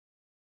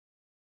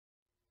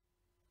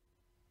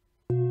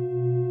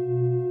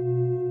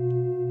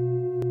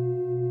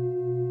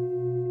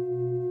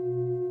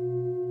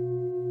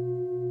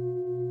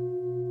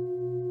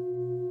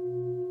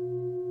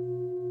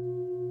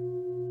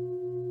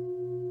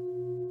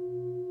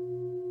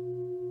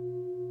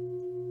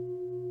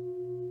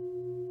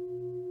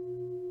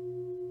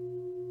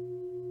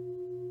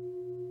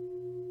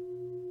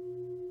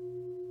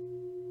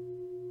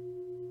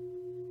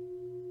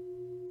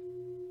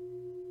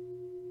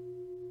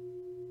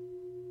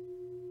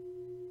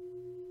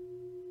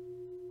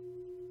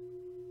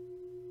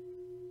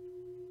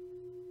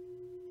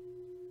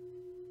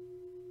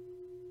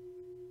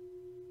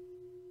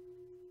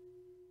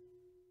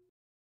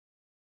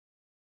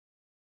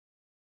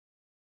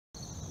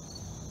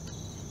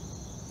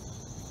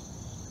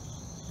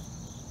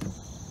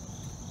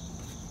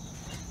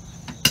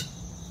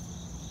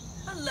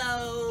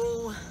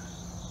Hello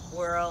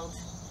world,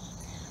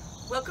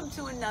 welcome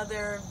to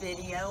another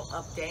video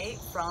update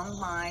from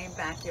my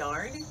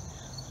backyard.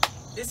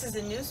 This is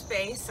a new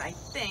space. I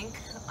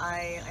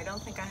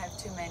don't think I have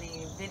too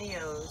many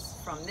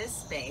videos from this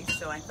space,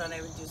 so I thought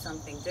I would do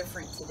something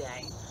different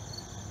today.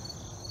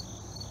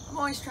 I'm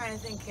always trying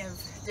to think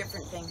of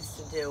different things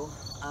to do,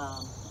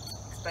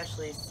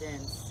 especially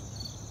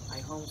since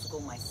I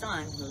homeschool my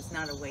son, who's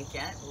not awake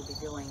yet. We'll be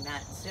doing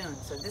that soon.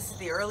 So this is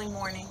the early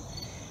morning.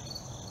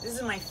 This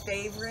is my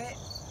favorite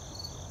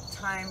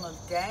time of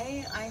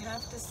day, I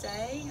have to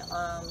say.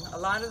 A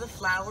lot of the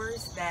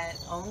flowers that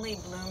only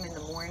bloom in the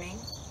morning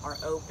are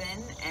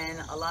open, and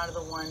a lot of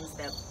the ones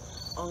that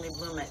only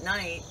bloom at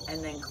night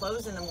and then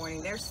close in the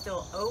morning, they're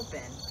still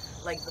open,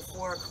 like the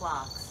 4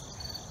 o'clocks.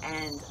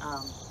 And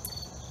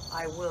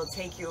I will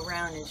take you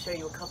around and show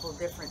you a couple of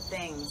different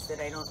things that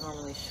I don't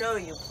normally show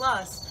you.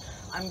 Plus,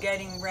 I'm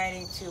getting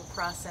ready to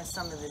process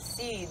some of the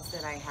seeds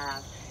that I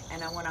have,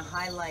 and I want to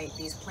highlight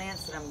these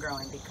plants that I'm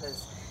growing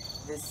because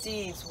the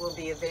seeds will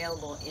be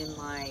available in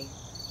my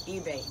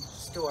eBay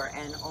store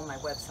and on my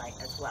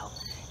website as well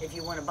if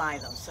you want to buy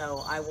them.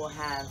 So I will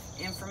have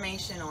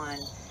information on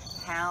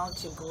how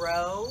to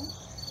grow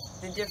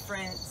the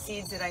different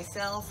seeds that I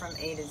sell from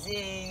A to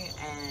Z,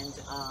 and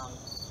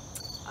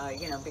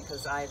you know,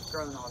 because I've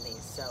grown all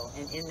these. So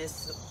in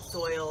this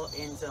soil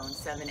in zone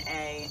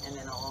 7A, and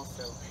then I'll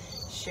also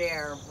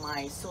share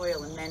my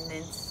soil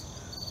amendments,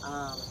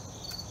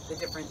 the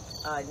different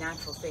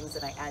natural things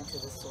that I add to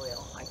the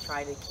soil. I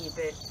try to keep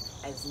it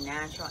as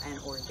natural and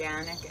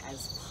organic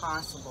as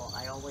possible.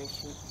 I always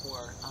shoot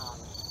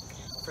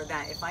for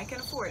that if I can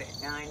afford it.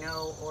 Now I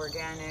know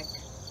organic,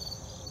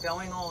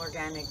 going all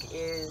organic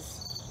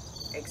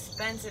is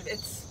expensive.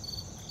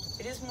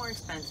 It is more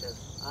expensive,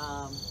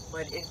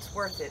 but it's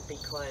worth it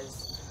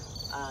because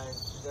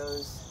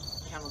those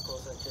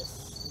chemicals are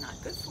just not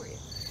good for you.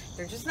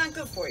 They're just not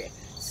good for you.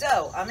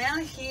 So I'm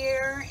out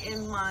here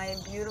in my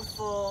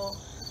beautiful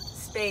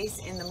space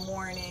in the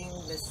morning.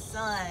 The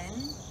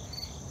sun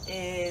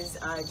is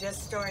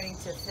just starting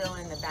to fill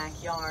in the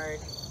backyard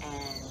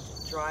and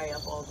dry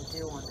up all the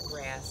dew on the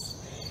grass,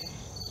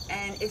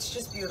 and it's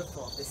just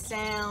beautiful. The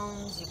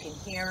sounds, you can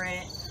hear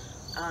it.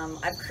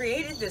 I've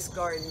created this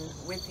garden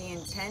with the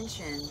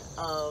intention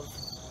of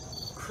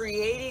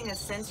creating a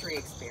sensory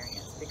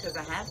experience because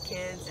I have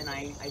kids and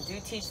I do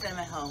teach them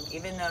at home.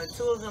 Even though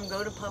 2 of them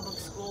go to public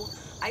school,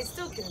 I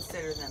still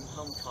consider them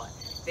home taught.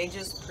 They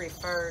just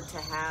prefer to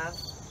have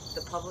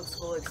the public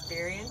school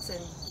experience,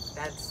 and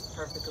that's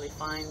perfectly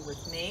fine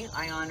with me.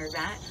 I honor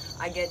that.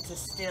 I get to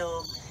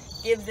still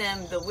give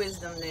them the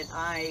wisdom that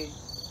I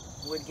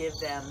would give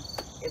them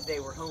if they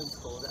were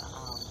homeschooled.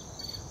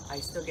 I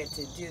still get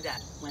to do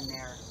that when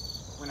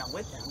I'm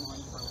with them,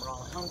 when we're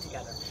all at home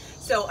together.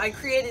 So I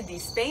created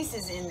these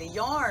spaces in the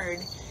yard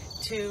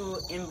to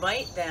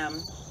invite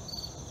them,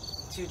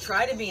 to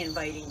try to be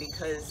inviting,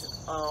 because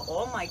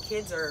all my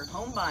kids are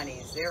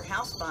homebodies. They're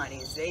house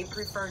bodies. They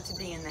prefer to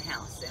be in the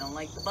house. They don't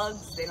like the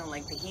bugs. They don't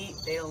like the heat.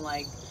 They don't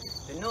like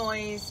the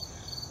noise.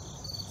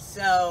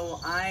 So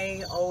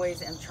I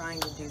always am trying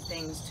to do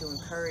things to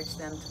encourage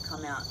them to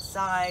come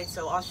outside.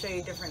 So I'll show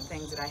you different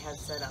things that I have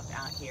set up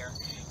out here.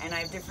 And I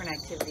have different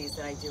activities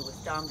that I do with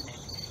Dominic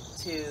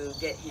to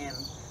get him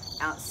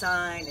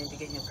outside and to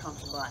get him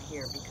comfortable out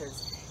here,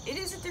 because it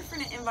is a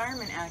different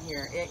environment out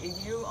here.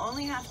 You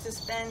only have to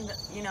spend,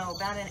 you know,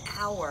 about an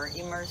hour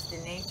immersed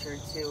in nature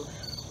to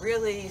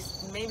really,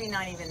 maybe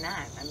not even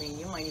that. I mean,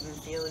 you might even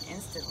feel it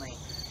instantly.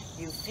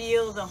 You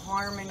feel the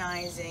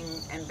harmonizing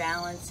and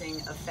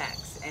balancing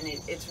effects, and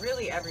it's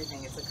really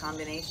everything. It's a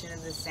combination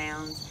of the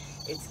sounds.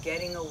 It's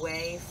getting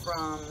away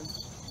from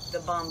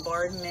the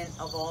bombardment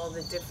of all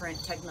the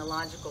different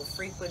technological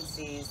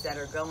frequencies that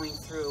are going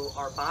through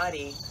our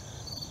body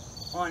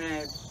on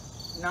a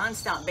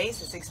non-stop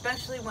basis,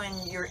 especially when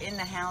you're in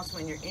the house,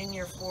 when you're in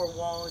your 4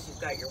 walls. You've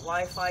got your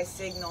Wi-Fi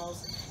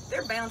signals.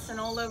 They're bouncing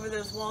all over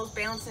those walls,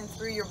 bouncing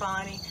through your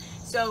body.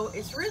 So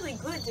it's really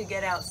good to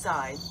get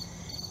outside,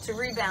 to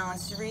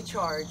rebalance, to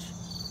recharge.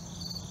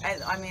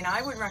 I mean,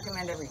 I would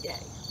recommend every day.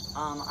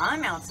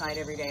 I'm outside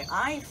every day.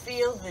 I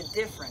feel the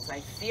difference.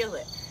 I feel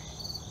it.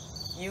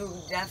 You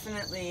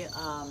definitely,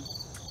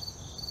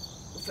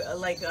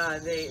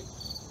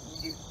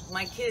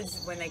 my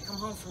kids, when they come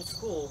home from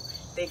school,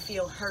 they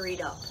feel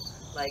hurried up,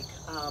 like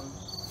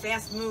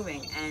fast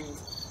moving. And,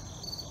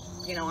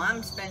 you know,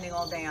 I'm spending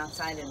all day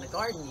outside in the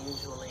garden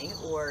usually,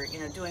 or, you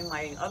know, doing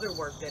my other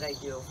work that I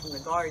do from the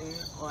garden.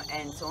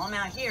 And so I'm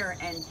out here,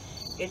 and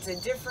it's a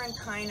different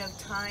kind of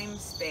time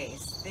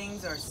space.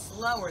 Things are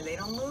slower. They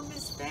don't move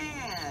as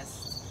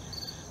fast.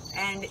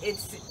 And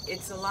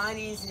it's a lot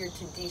easier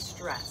to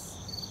de-stress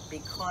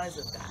because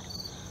of that.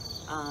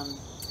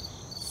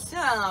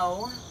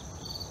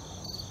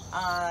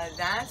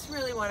 That's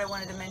really what I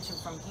wanted to mention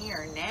from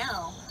here.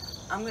 Now,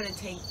 I'm going to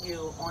take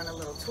you on a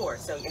little tour.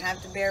 So you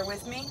have to bear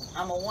with me.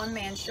 I'm a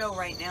one-man show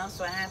right now,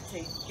 so I have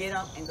to get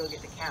up and go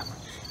get the camera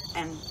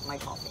and my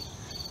coffee.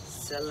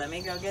 So let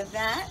me go get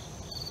that.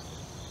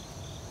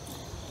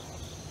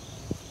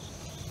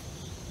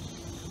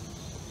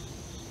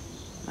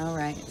 All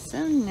right,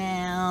 so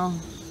now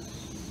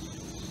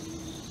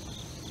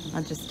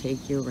I'll just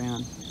take you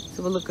around.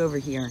 So we'll look over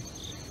here.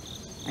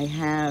 I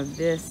have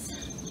this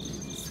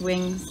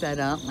swing set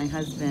up. My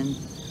husband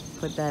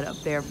put that up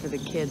there for the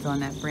kids on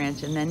that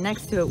branch. And then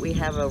next to it, we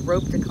have a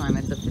rope to climb.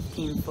 It's a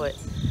 15-foot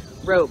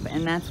rope.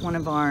 And that's one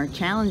of our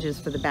challenges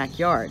for the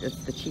backyard.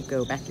 It's the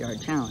Chico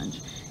Backyard Challenge,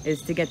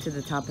 is to get to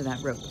the top of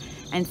that rope.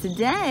 And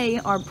today,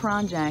 our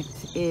project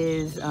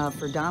is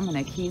for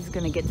Dominic. He's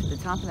going to get to the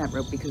top of that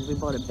rope because we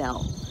bought a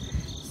bell.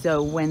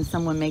 So when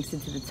someone makes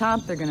it to the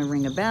top, they're going to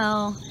ring a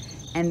bell.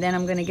 And then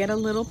I'm going to get a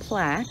little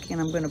plaque,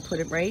 and I'm going to put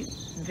it right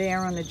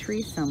there on the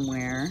tree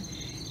somewhere.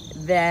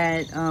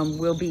 That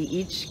will be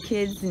each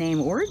kid's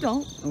name, or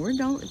adult.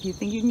 If you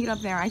think you can get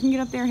up there, I can get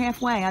up there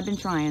halfway. I've been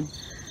trying.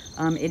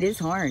 It is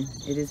hard.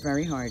 It is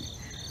very hard.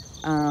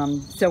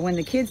 So when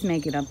the kids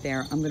make it up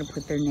there, I'm going to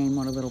put their name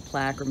on a little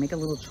plaque or make a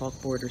little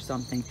chalkboard or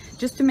something,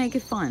 just to make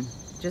it fun.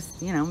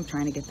 Just, you know, I'm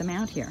trying to get them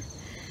out here.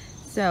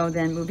 So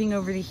then moving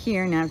over to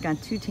here, now I've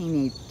got two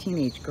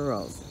teenage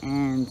girls.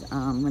 And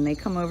when they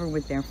come over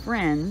with their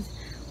friends,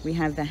 we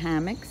have the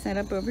hammock set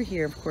up over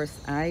here. Of course,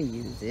 I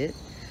use it.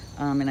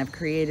 And I've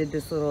created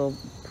this little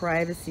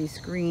privacy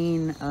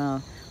screen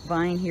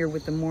vine here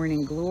with the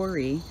morning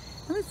glory.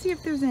 And let's see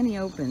if there's any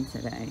open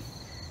today,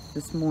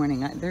 this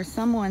morning. There's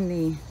some on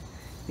the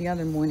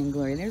other morning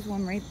glory. There's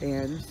one right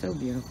there. They're so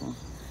beautiful.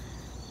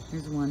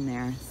 There's one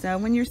there. So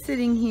when you're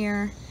sitting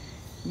here,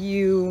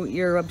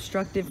 you're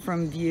obstructed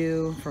from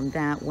view from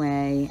that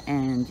way,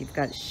 and you've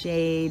got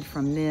shade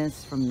from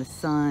this, from the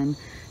sun.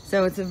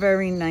 So it's a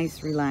very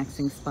nice,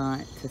 relaxing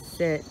spot to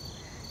sit,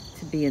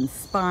 to be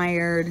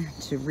inspired,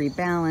 to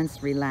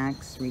rebalance,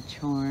 relax,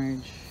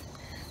 recharge.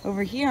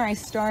 Over here, I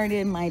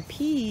started my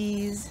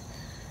peas,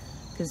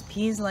 because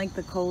peas like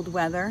the cold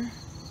weather.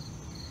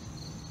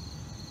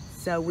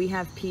 So we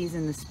have peas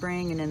in the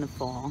spring and in the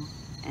fall.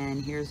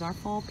 And here's our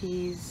fall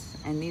peas.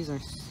 And these are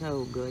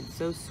so good,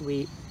 so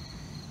sweet,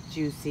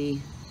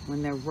 juicy.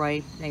 When they're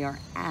ripe, they are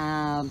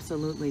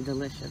absolutely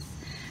delicious.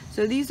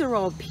 So these are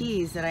all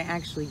peas that I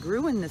actually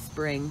grew in the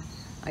spring.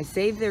 I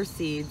saved their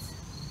seeds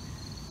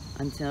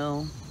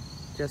until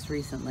just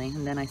recently,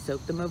 and then I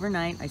soaked them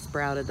overnight. I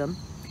sprouted them,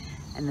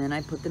 and then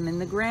I put them in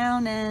the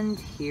ground, and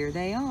here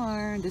they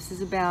are. This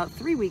is about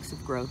 3 weeks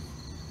of growth.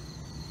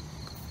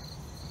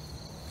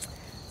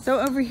 So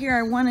over here,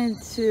 I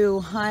wanted to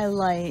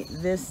highlight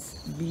this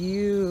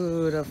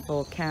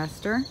beautiful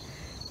castor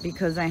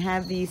because I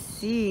have these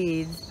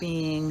seeds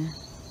being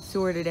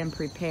sorted and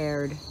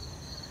prepared.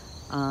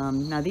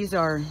 Now these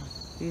are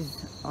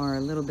a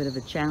little bit of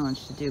a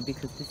challenge to do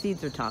because the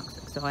seeds are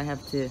toxic, so I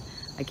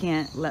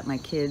can't let my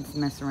kids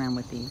mess around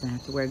with these. I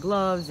have to wear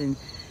gloves and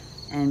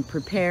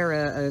prepare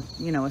a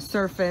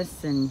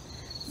surface and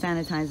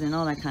sanitize and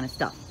all that kind of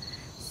stuff.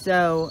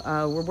 So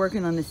we're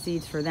working on the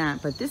seeds for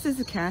that. But this is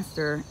a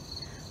castor.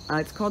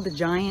 It's called the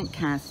giant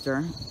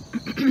castor.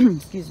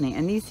 Excuse me.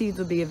 And these seeds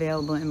will be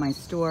available in my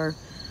store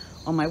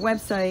on my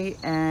website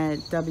at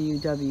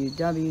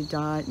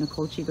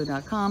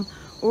www.nicolechico.com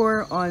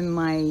or on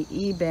my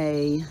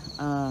eBay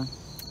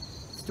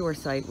store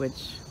site,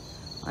 which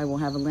I will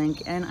have a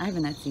link, and I have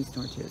an Etsy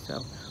store too,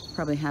 so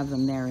probably have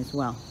them there as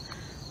well.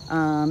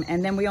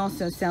 And then we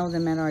also sell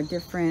them at our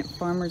different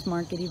farmers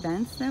market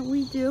events that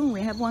we do.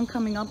 We have one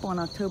coming up on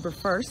October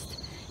 1st.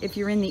 If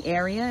you're in the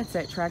area, it's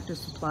at Tractor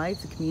Supply.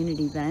 It's a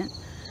community event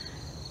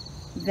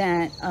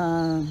that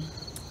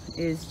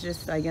is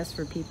just, I guess,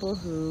 for people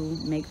who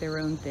make their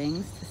own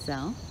things to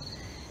sell.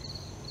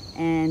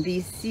 And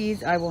these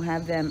seeds, I will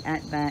have them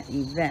at that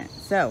event.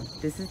 So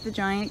this is the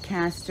giant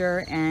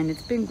castor, and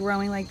it's been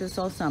growing like this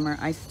all summer.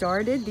 I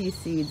started these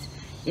seeds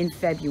in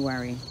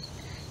February,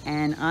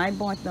 and I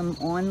bought them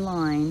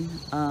online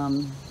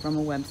from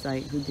a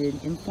website who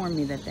did inform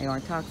me that they are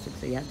toxic,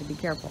 so you have to be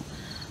careful.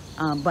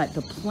 But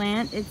the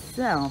plant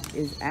itself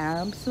is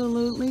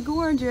absolutely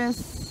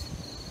gorgeous.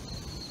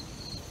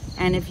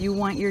 And if you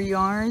want your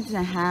yard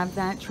to have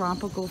that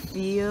tropical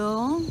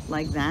feel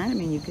like that, I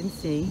mean, you can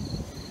see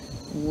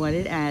what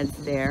it adds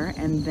there.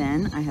 And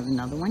then I have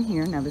another one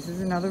here. Now this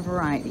is another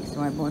variety, so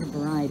I bought a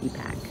variety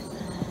pack,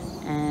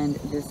 and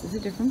this is a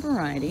different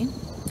variety,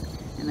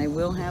 and I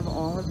will have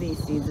all of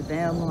these seeds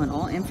available and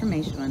all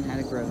information on how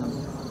to grow them.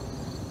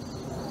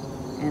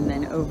 And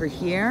then over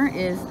here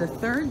is the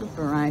third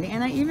variety,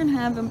 and I even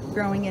have them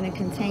growing in a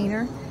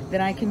container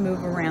that I can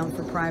move around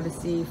for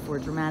privacy, for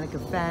dramatic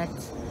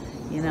effect.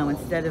 You know,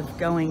 instead of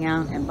going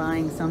out and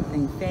buying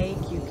something fake,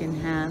 you can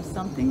have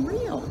something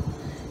real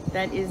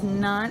that is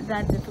not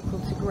that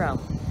difficult to grow.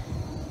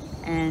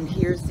 And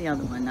here's the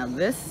other one. Now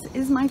this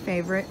is my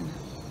favorite.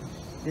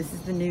 This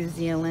is the New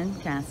Zealand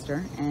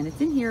castor, and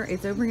it's in here,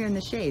 it's over here in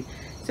the shade.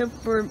 So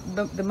for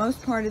the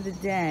most part of the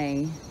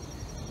day,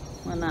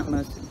 well, not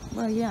most,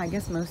 well, yeah, I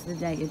guess most of the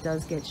day it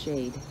does get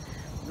shade.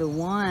 The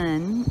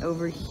one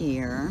over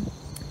here,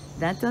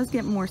 that does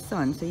get more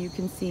sun, so you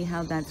can see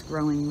how that's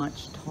growing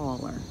much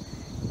taller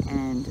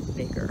and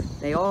bigger.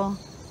 They all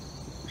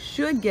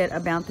should get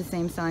about the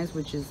same size,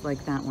 which is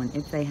like that one,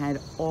 if they had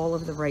all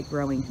of the right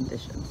growing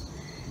conditions.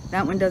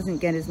 That one doesn't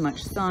get as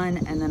much sun,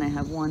 and then I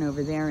have one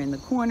over there in the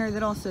corner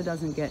that also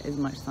doesn't get as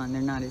much sun.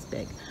 They're not as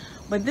big.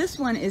 But this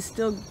one is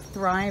still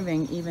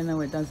thriving even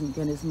though it doesn't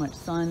get as much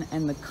sun,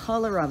 and the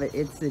color of it,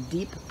 it's a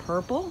deep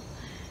purple,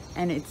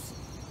 and it's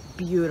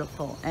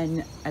beautiful.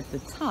 And at the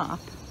top,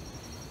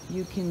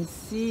 you can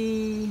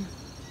see,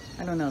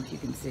 I don't know if you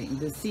can see,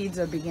 the seeds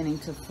are beginning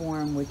to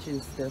form, which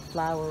is the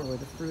flower or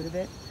the fruit of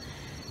it.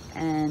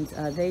 And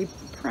they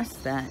press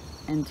that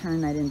and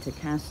turn that into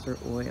castor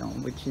oil,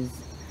 which is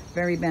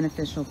very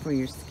beneficial for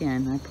your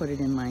skin. I put it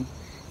in my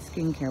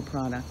skincare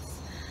products.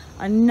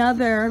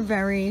 Another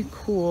very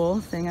cool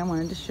thing I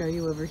wanted to show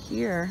you over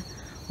here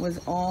was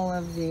all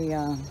of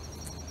the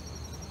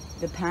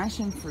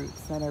passion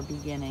fruits that are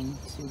beginning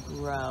to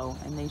grow,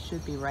 and they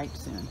should be ripe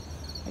soon.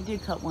 I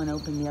did cut one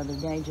open the other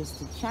day just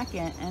to check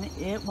it, and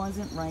it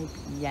wasn't ripe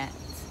yet.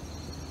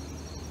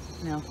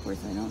 Now, of course,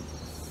 I don't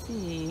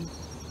see,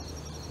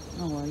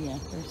 oh, well, yeah,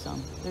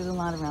 there's a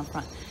lot around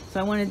front. So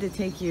I wanted to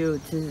take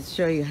you to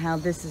show you how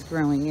this is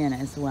growing in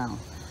as well.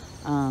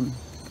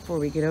 Before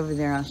we get over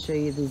there, I'll show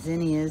you the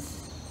zinnias.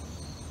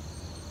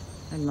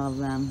 I love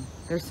them.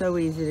 They're so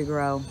easy to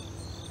grow.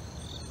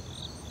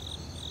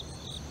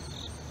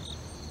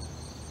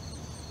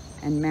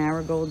 And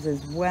marigolds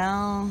as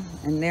well.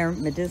 And they're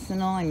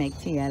medicinal. I make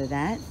tea out of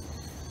that.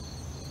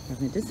 They're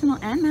medicinal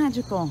and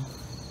magical,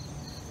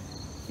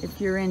 if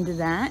you're into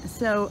that.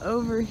 So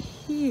over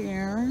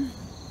here,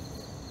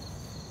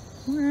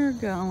 we're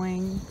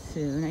going to,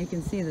 now you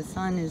can see the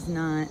sun is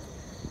not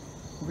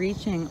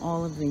reaching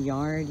all of the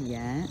yard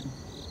yet.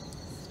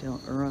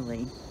 Still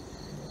early.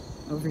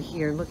 Over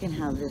here, look at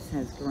how this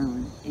has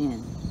grown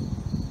in.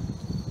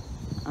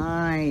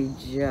 I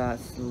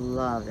just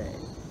love it.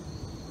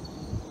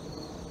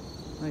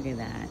 Look at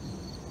that.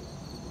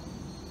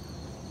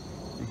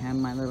 I have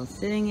my little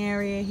sitting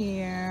area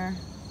here.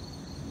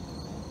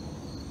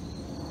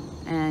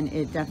 And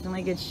it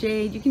definitely gets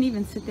shade. You can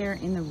even sit there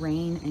in the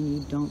rain and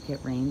you don't get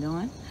rained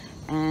on.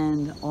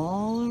 And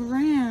all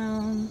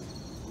around,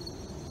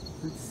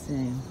 let's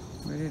see,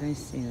 where did I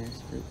see?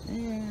 There's fruit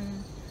there,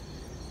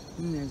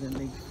 and there's a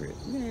big fruit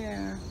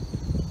there.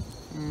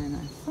 And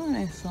I thought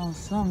I saw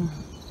some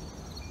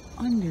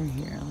under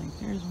here, like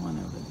there's one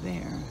over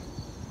there.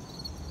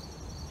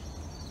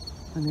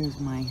 And there's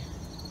my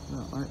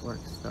little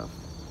artwork stuff.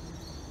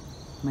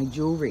 My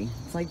jewelry.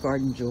 It's like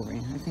garden jewelry.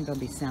 I think I'll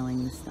be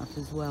selling this stuff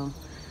as well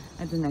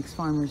at the next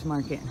farmer's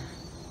market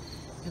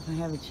if I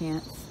have a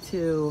chance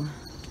to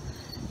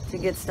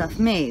get stuff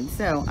made.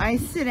 So I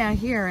sit out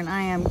here and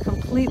I am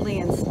completely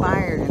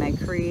inspired, and I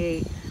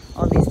create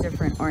all these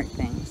different art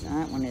things. Now,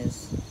 that one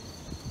is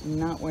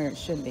not where it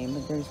should be,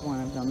 but there's one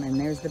of them. And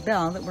there's the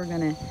bell that we're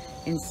going to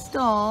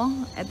install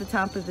at the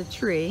top of the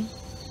tree.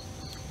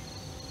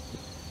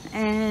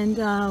 And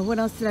what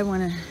else did I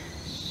want to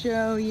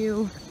show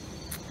you?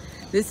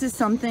 This is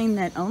something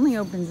that only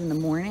opens in the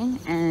morning,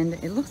 and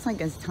it looks like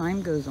as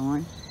time goes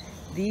on,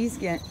 these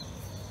get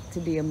to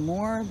be a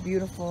more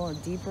beautiful, a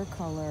deeper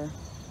color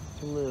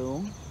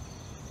blue,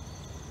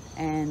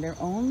 and they're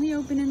only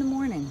open in the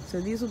morning.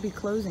 So these will be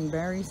closing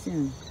very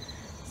soon.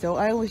 So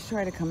I always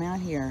try to come out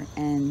here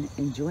and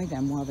enjoy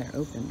them while they're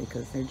open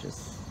because they're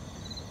just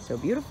so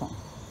beautiful.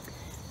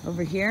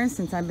 Over here,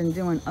 since I've been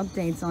doing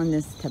updates on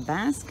this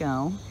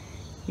Tabasco,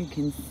 you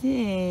can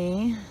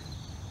see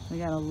we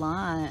got a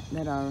lot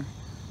that are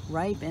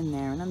ripe in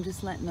there, and I'm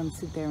just letting them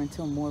sit there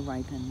until more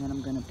ripen. Then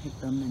I'm going to pick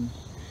them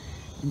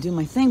and do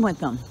my thing with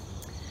them.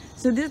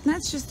 So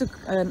that's just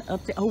an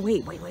update. Oh,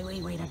 wait,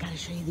 I got to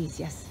show you these.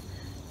 Yes,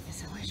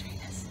 I want to show you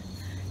this.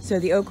 So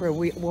the okra,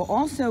 we will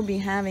also be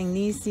having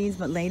these seeds,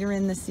 but later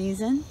in the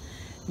season.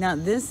 Now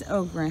this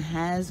okra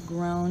has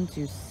grown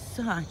to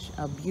such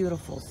a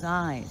beautiful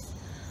size,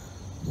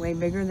 way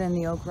bigger than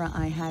the okra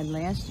I had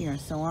last year.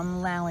 So I'm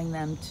allowing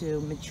them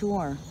to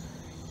mature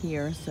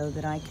here so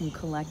that I can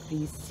collect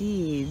these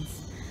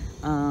seeds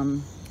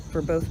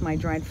for both my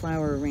dried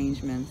flower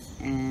arrangements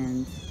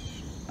and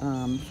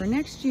for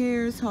next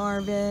year's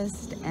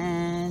harvest,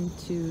 and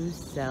to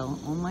sell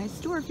on my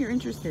store if you're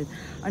interested.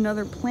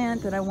 Another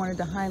plant that I wanted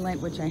to highlight,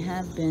 which I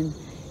have been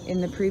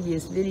in the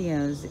previous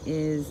videos,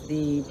 is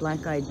the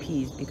black-eyed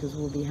peas, because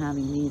we'll be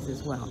having these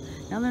as well.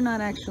 Now they're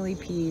not actually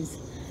peas,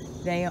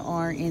 they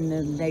are in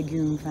the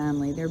legume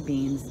family, they're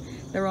beans.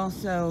 They're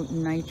also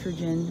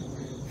nitrogen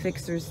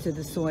fixers to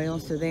the soil,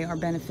 so they are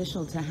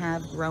beneficial to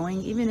have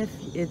growing, even if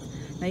it's,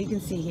 now you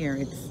can see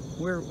here,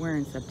 we're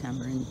in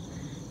September, in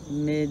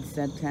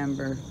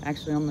mid-September,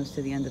 actually almost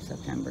to the end of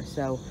September.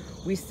 So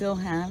we still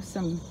have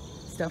some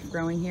stuff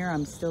growing here.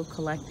 I'm still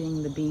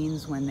collecting the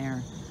beans when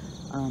they're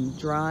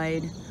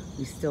dried.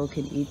 We still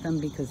could eat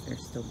them because they're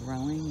still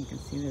growing. You can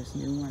see there's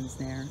new ones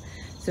there.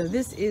 So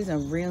this is a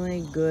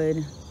really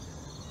good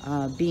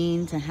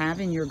bean to have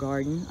in your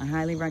garden. I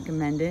highly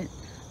recommend it.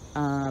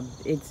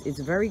 It's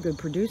a very good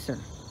producer,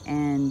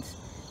 and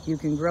you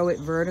can grow it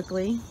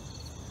vertically,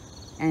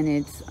 and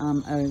it's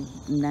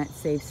that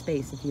saves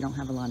space if you don't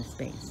have a lot of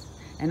space.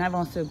 And I've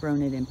also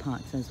grown it in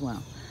pots as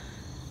well.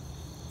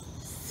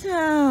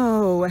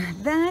 So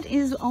that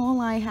is all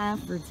I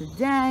have for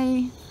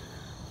today.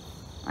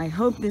 I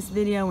hope this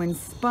video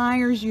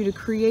inspires you to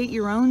create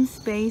your own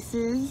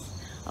spaces.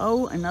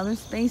 Oh, another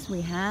space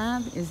we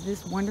have is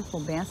this wonderful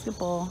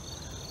basketball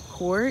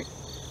court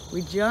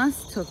we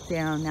just took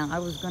down. Now, I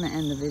was going to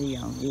end the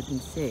video. You can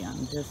see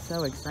I'm just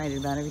so excited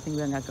about everything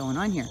we got going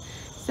on here.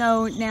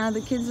 So now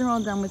the kids are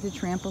all done with the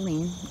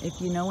trampoline.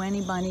 If you know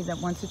anybody that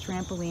wants a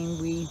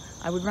trampoline,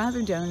 I would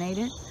rather donate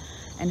it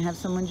and have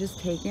someone just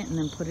take it and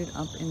then put it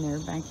up in their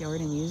backyard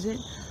and use it.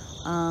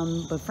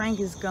 But Frank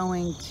is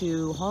going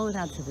to haul it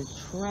out to the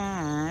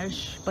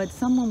trash, but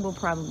someone will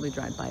probably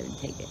drive by and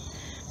take it.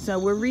 So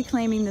we're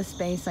reclaiming the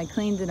space. I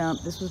cleaned it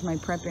up. This was my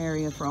prep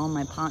area for all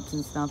my pots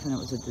and stuff, and it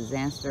was a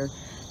disaster.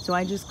 So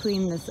I just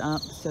cleaned this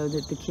up so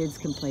that the kids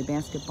can play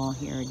basketball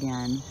here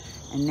again.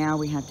 And now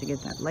we have to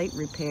get that light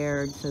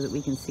repaired so that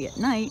we can see at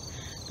night,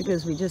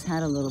 because we just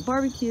had a little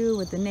barbecue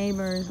with the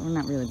neighbors. Well,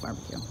 not really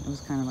barbecue. It was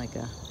kind of like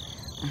a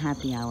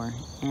happy hour.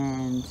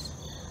 And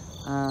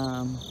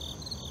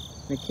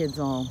the kids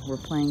all were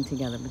playing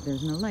together, but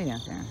there's no light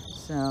out there.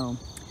 So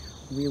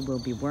we will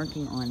be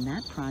working on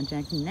that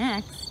project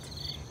next.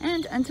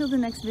 And until the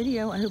next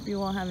video, I hope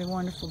you all have a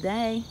wonderful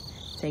day.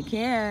 Take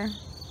care.